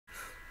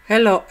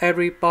Hello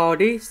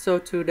everybody, so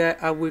today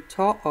I will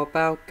talk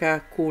about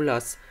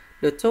calculus.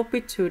 The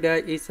topic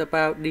today is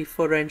about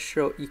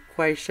differential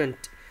equation.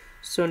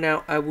 So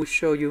now I will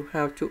show you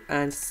how to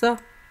answer.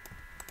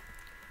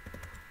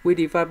 We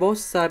divide both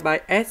sides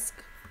by s.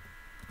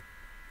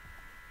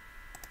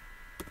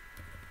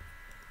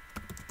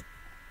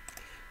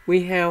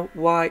 We have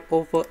y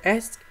over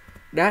s.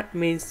 That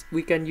means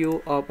we can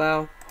use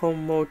about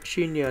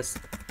homogeneous.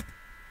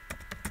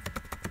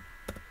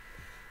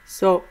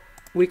 So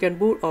we can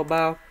put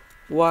about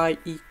y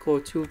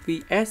equal to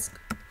vs.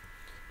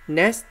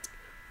 Next,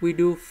 we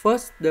do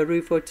first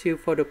derivative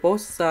for the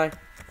both sides.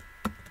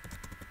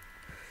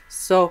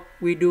 So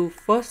we do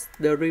first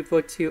the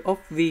derivative of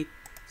v.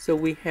 So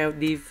we have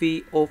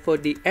dv over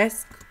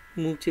ds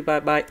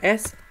multiplied by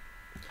s.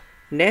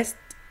 Next,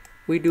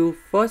 we do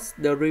first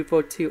the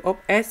derivative of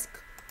s.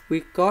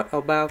 We got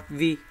about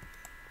v.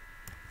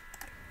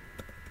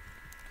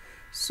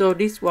 So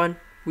this one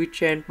we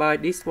change by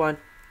this one.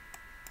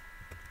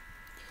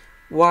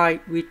 Y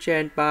we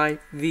change by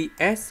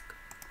vs.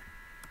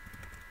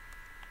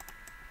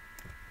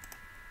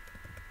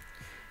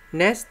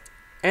 Next,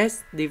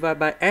 s divided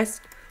by s,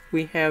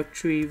 we have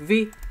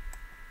 3v.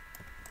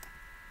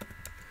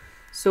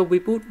 So we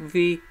put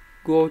v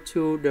go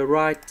to the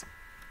right.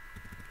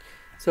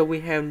 So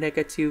we have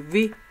negative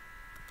v.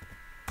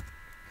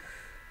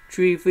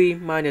 3v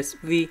minus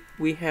v,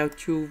 we have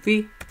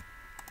 2v.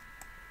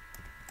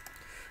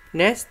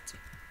 Next,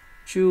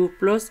 2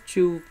 plus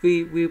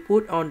 2v we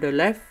put on the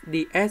left,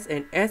 the s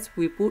and s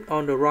we put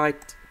on the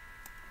right.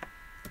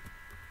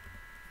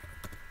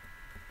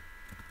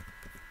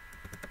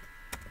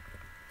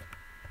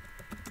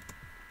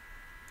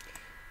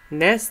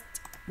 Next,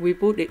 we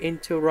put the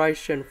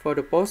integration for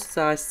the both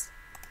sides.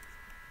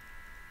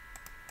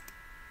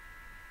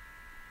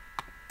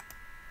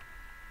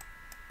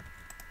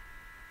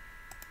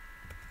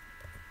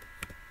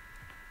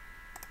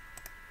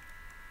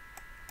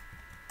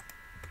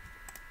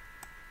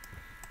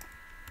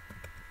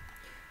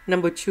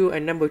 Number 2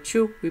 and number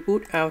 2 we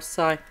put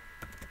outside.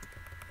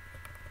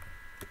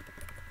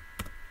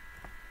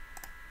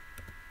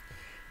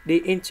 The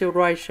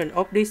integration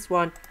of this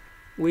one,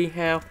 we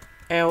have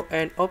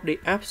ln of the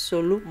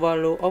absolute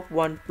value of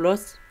 1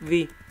 plus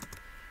v.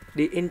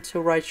 The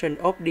integration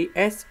of the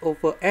s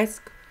over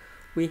s,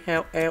 we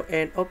have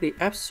ln of the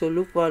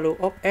absolute value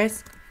of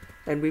s,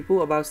 and we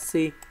put about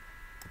c.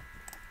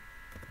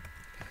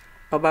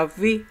 About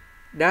v,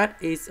 that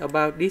is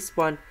about this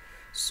one.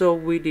 So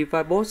we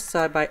divide both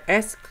sides by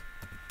s.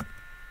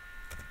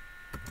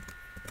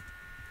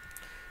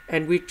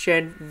 And we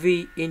change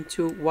v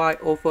into y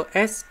over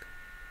s.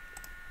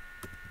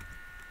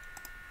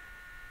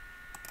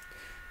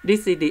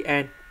 This is the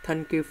end.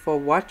 Thank you for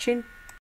watching.